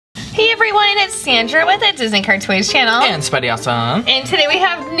Hey everyone, it's Sandra with the Disney Card Toys channel. And Spidey Awesome. And today we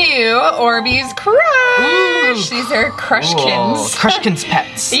have new ORBEEZ Crush. These are Crushkins. Crushkins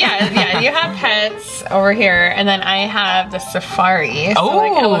pets. yeah, you have pets over here, and then I have the safari. So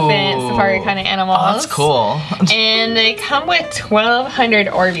like elephant, safari kind of animals. Oh, that's cool. And they come with 1,200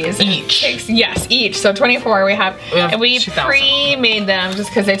 ORBEEZ. Each. Yes, each. So 24 we have. And we 2,000. pre-made them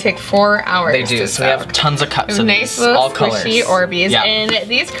just because they take 4 hours. They do, so we have tons of cups of nice these, all colors. Squishy ORBEEZ. Yeah. And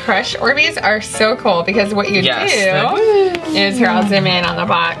these Crush ORBEEZ are so cool because what you do is, here I'll zoom in on the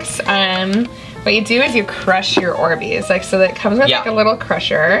box. What you do is you crush your ORBEEZ, like, so that it comes with like a little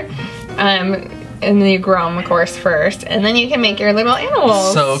crusher. And then you grow them, of course, first, and then you can make your little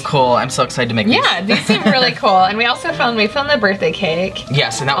animals. So cool! I'm so excited to make these. Yeah, these seem really cool. And we also filmed the birthday cake.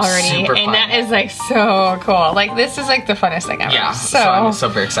 Yes, and that was super fun. And that is like so cool. Like, this is like the funnest thing ever. Yeah, so I'm so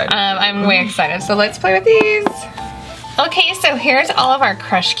very excited. I'm way excited. So let's play with these. Okay, so here's all of our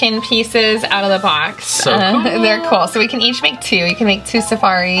Crushkin pieces out of the box. So cool. They're cool. So we can each make 2. You can make 2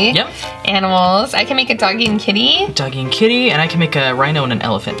 safari animals. I can make a doggy and kitty. Doggy and kitty, and I can make a rhino and an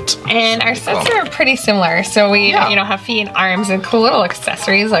elephant. And our sets are pretty similar. So we, you know, have feet and arms and cool little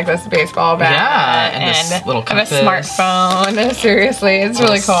accessories like this baseball bat. Yeah, and this little compass. A smartphone. Seriously, it's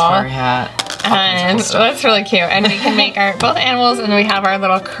really cool. Safari hat. And that's really cute. And we can make our both animals, and we have our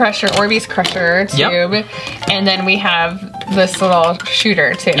little crusher, ORBEEZ crusher tube, and then we have this little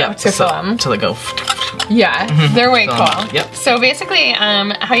shooter too to fill them. So they go. Yeah, they're way cool. Yep. So basically,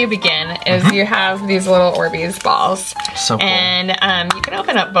 how you begin is you have these little ORBEEZ balls. So cool. And you can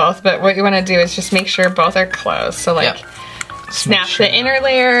open up both, but what you want to do is just make sure both are closed. So like, snap the inner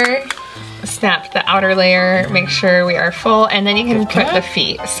layer, snap the outer layer, make sure we are full, and then you can put the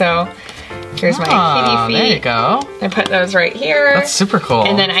feet. So here's my kitty feet. There you go. I put those right here. That's super cool.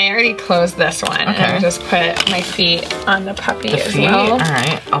 And then I already closed this one. Okay. And I just put my feet on the puppy as well.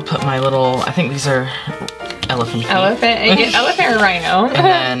 Alright, I'll put my little, I think these are elephant feet. Elephant or rhino.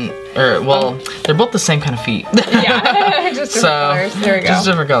 And then, well, they're both the same kind of feet. Yeah, just different colors. There we go. Just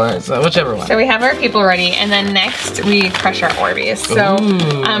different colors, whichever one. So we have our people ready, and then next we crush our ORBEEZ. So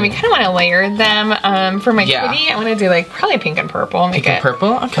we kind of want to layer them. For my kitty, I want to do like probably pink and purple. Pink and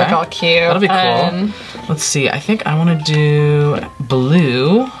purple? Okay. Look all cute. That'll be cool. Let's see, I think I want to do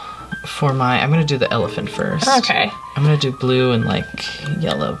blue for my, I'm going to do the elephant first. Okay. I'm going to do blue and like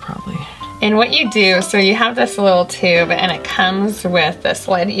yellow probably. And what you do, so you have this little tube and it comes with this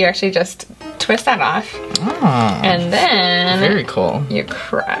lid. You actually just twist that off. Oh. And then very cool. You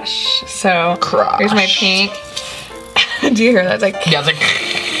crush. So here's my pink. Do you hear that? It's like, yeah, it's like,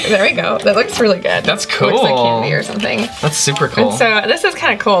 there we go. That looks really good. That's cool. It looks like candy or something. That's super cool. And so this is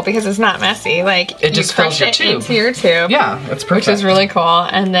kind of cool because it's not messy. Like, it just fills your tube. Into your tube. Yeah, that's perfect. Which is really cool.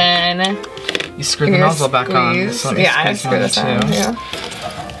 And then you screw the nozzle back on. So I screw this on. Yeah.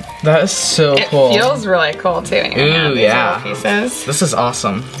 That is so cool. It feels really cool too. When you have these little pieces. This is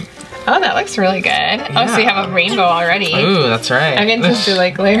awesome. Oh, that looks really good. Yeah. Oh, so you have a rainbow already. Ooh, that's right. I'm going to just do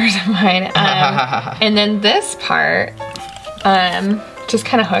like layers of mine. And then this part just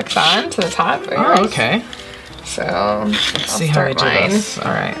kind of hooks on to the top. Oh, okay. So let's see how we do this.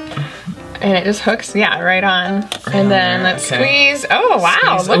 All right. And it just hooks, right on. And then let's squeeze. Oh,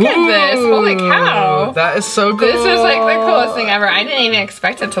 wow. Squeeze. Look at this. Holy cow. That is so cool. This is like the coolest thing ever. I didn't even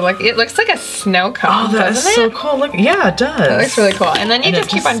expect it to look. It looks like a snow cone. Oh, that is so cool. Look, yeah, it does. It looks really cool. And then you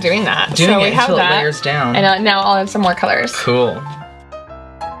just keep on doing that. Doing it until it layers down. And now I'll add some more colors. Cool.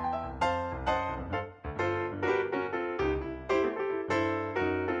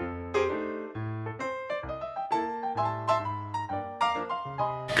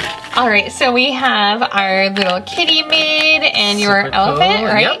 Alright, so we have our little kitty made and your elephant,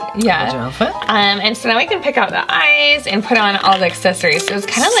 right? Yep. Yeah. Elephant. And so now we can pick out the eyes and put on all the accessories. So it's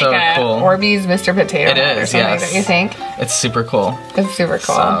kind of like a ORBEEZ Mr. Potato Head or something, don't you think? It's super cool. It's super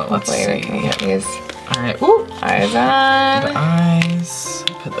cool. So, let's see. We can get these. Alright. Ooh. Eyes on. The eyes.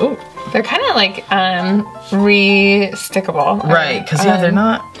 Ooh. They're kind of like re-stickable. Right, because they're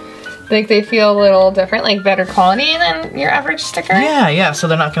not... Like they feel a little different, like better quality than your average sticker. Yeah, so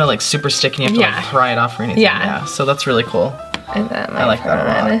they're not gonna like super stick and you have to like pry it off or anything. Yeah, so that's really cool. And then I like that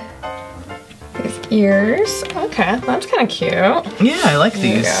a lot. These ears. Okay, that's kind of cute. Yeah, I like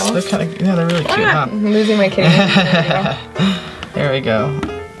these. They're kind of, they're really cute, huh? I'm losing my kitty. There we go.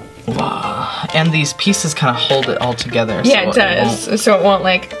 Wow. And these pieces kind of hold it all together. Yeah, it does. So it won't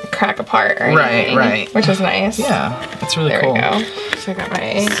like crack apart or anything. Right. Which is nice. Yeah, it's really cool. There we go. So I got my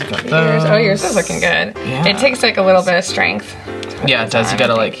ears. Oh, yours is looking good. Yeah. It takes like a little bit of strength. Yeah, it does. You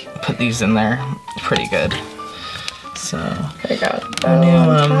gotta like put these in there pretty good. So there you go.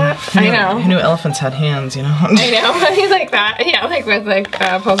 Who knew elephants had hands, you know? I know, like that. Yeah, like with like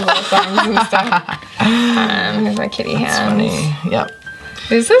posable songs and stuff. Here's my kitty hands. Funny. Yep.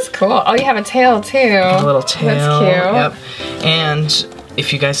 This is cool. Oh, you have a tail too. A little tail. That's cute. Yep. And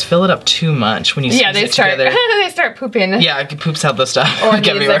if you guys fill it up too much when you squeeze it together, they start pooping. Yeah, it poops out the stuff. Or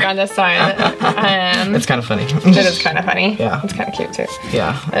these like on the side. It's kind of funny. It is kind of funny. Yeah. It's kind of cute too.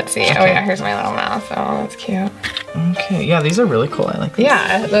 Yeah. Let's see. Okay. Oh yeah, here's my little mouse. Oh, that's cute. Okay. Yeah, these are really cool. I like these.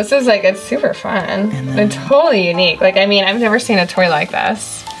 Yeah, this is like, it's super fun. And totally unique. Like, I mean, I've never seen a toy like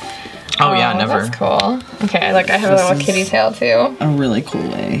this. Oh yeah, never. That's cool. Okay, I have a little kitty tail too. A really cool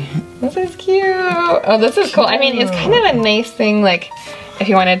way. This is cute. Oh, this is cool. I mean, it's kind of a nice thing, like, if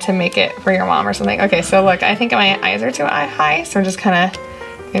you wanted to make it for your mom or something. Okay, so look, I think my eyes are too high, so I'm just you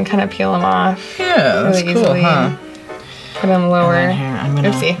can kind of peel them off. Yeah, that's really cool, easily. Huh? Put them lower. And then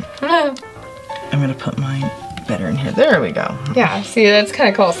here, Oopsie. I'm gonna put mine better in here. There we go. Yeah, see, that's kind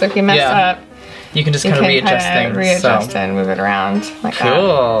of cool. So if you mess up, you can just kind of readjust things. Readjust and move it around like that.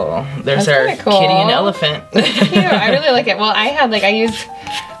 Cool. There's our kitty and elephant. That's cute. I really like it. Well, I use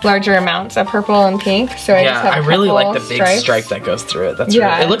larger amounts of purple and pink, so I just have I really like the big stripe that goes through it. That's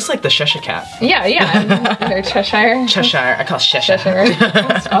really, it looks like the Cheshire cat. Yeah, yeah. Or Cheshire. Cheshire. I call it Cheshire.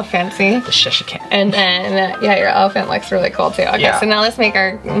 It's all fancy. The Cheshire cat. And then your elephant looks really cool too. Okay, so now let's make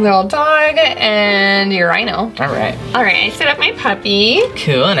our little dog and your rhino. All right. All right. I set up my puppy.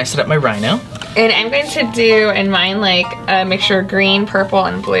 Cool, and I set up my rhino. And I'm going to do in mine like a mixture of green, purple,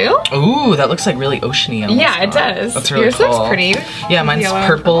 and blue. Ooh, that looks like really oceany. Yeah, it does. That's really Yours cool. looks pretty. Yeah, mine's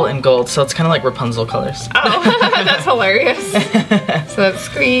purple and gold, so it's kind of like Rapunzel colors. Oh, that's hilarious. So let's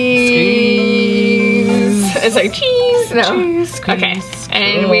squeeze. It's like cheese. No. Cheese, squeeze. Okay,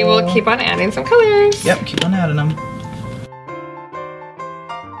 and we will keep on adding some colors. Yep, keep on adding them.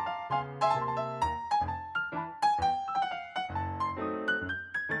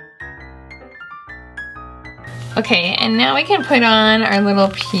 Okay, and now we can put on our little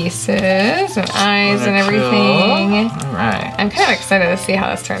pieces and eyes and everything. All right. I'm kind of excited to see how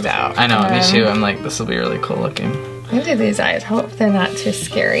this turns out. I know, me too. I'm like, this will be really cool looking. Look at these eyes. Hope they're not too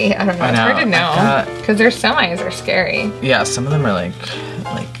scary. I don't know. It's hard to know because there's some eyes are scary. Yeah, some of them are like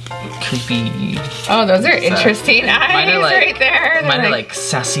creepy. Oh, those are interesting eyes right there. Mine are like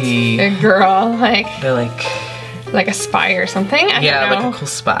sassy. A girl, like. They're like a spy or something. I don't know. Like a cool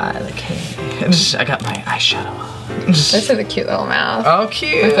spy. Like, hey, I got my eyeshadow on. This is a cute little mouth. Oh,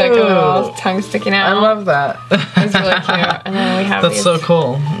 cute. With like a little tongue sticking out. I love that. It's really cute. And then we have That's so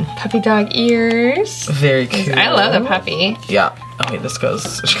cool. Puppy dog ears. Very cute. I love the puppy. Yeah. Oh wait, this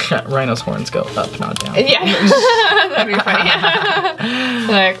goes. Rhino's horns go up, not down. Yeah. That'd be funny.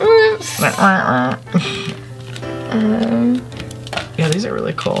 Like, oops. Yeah, these are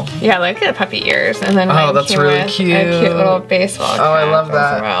really cool. Yeah, I like the puppy ears. And then that's really cute. A cute little baseball cap. Oh, I love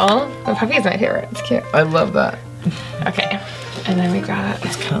that. Well. The puppy is my favorite. It's cute. I love that. Okay. And then we got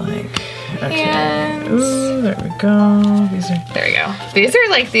it's kind of like hands. Ooh, there we go. There we go. These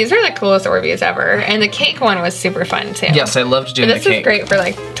are the coolest ORBEEZ ever. And the cake one was super fun too. Yes, I loved doing the cake. This is great for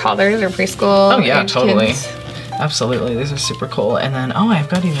like toddlers or preschool. Oh yeah, totally. Kids. Absolutely. These are super cool. And then I've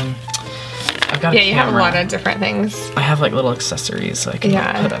got a camera. You have a lot of different things. I have like little accessories so I can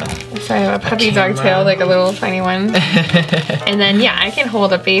put so I have a puppy dog tail, like a little tiny one. And then I can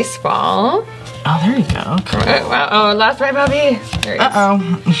hold a baseball. Oh, there you go. Cool. Oh, lost my puppy.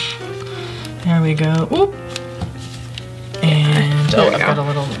 There we go. Whoop. And I've got a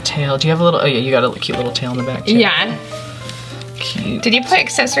little tail. Do you have a little? Oh yeah, you got a cute little tail in the back too. Yeah. Cute. Did you put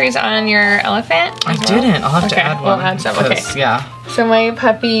accessories on your elephant? I didn't. I'll have to add one. We'll add some. Okay. Yeah. So my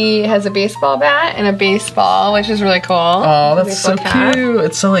puppy has a baseball bat and a baseball, which is really cool. Oh, that's so cute.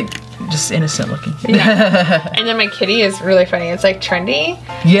 It's so like just innocent looking. Yeah. And then my kitty is really funny. It's like trendy.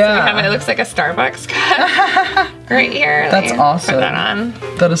 Yeah. So it looks like a Starbucks cup right here. That's awesome. Put that on.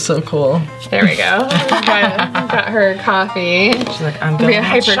 That is so cool. There we go. got her coffee. She's like, I'm going to be a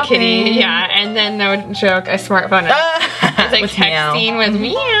hyper kitty. Yeah. And then no joke, a smartphone. It's like texting with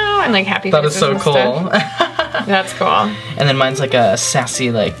meow and like happy faces. That is so cool. That's cool. And then mine's like a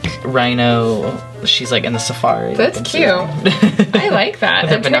sassy like rhino. She's like in the safari. That's cute. I like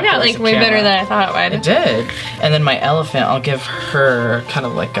that. It turned out like way better than I thought it would. It did. And then my elephant, I'll give her kind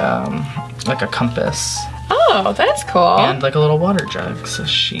of like a compass. Oh, that's cool. And like a little water jug, so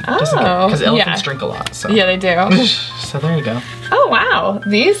she doesn't get, because elephants drink a lot. So. Yeah, they do. So there you go. Oh wow,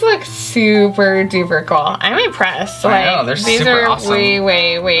 these look super duper cool. I'm impressed. I know, they're these super are awesome.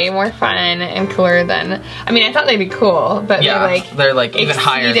 way more fun and cooler than. I mean, I thought they'd be cool, but they're like even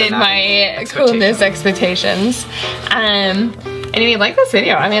higher than my coolness expectations. anyway, like this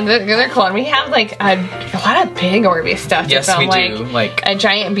video. I mean, they're cool. And we have like a lot of big Orbeez stuff to film. Yes, we do. Like a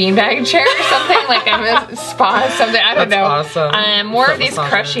giant beanbag chair or something. Like I'm a spa or something. I don't know. Awesome. More of these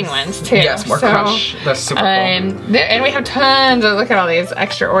crushing ones too. Yes, more crush. That's super cool. And we have tons of, look at all these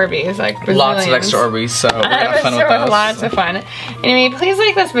extra Orbeez. Like bazillions. Lots of extra Orbeez, so we're gonna have fun with those. Lots of fun. Anyway, please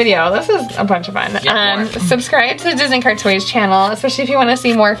like this video. This is a bunch of fun. Yeah, subscribe to the Disney Car Toys channel, especially if you want to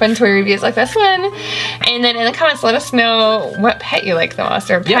see more fun toy reviews like this one. And then in the comments, let us know what pet you like the most,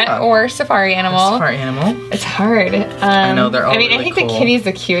 or pet or safari animal. Safari animal. It's hard. I know, they're all really I think cool. the kitty's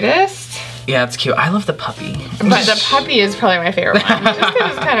the cutest. Yeah, it's cute. I love the puppy. But the puppy is probably my favorite one. Just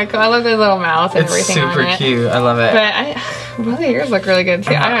because it's kind of cool. I love the little mouth and everything on it. It's super cute. I love it. But both of yours look really good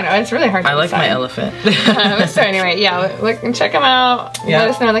too. I don't know. It's really hard to decide. I like my elephant. So anyway, yeah, look and check them out. Yeah.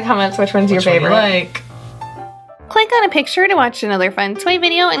 Let us know in the comments which one's your favorite. Like. Click on a picture to watch another fun toy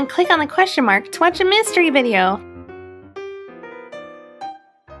video and click on the question mark to watch a mystery video.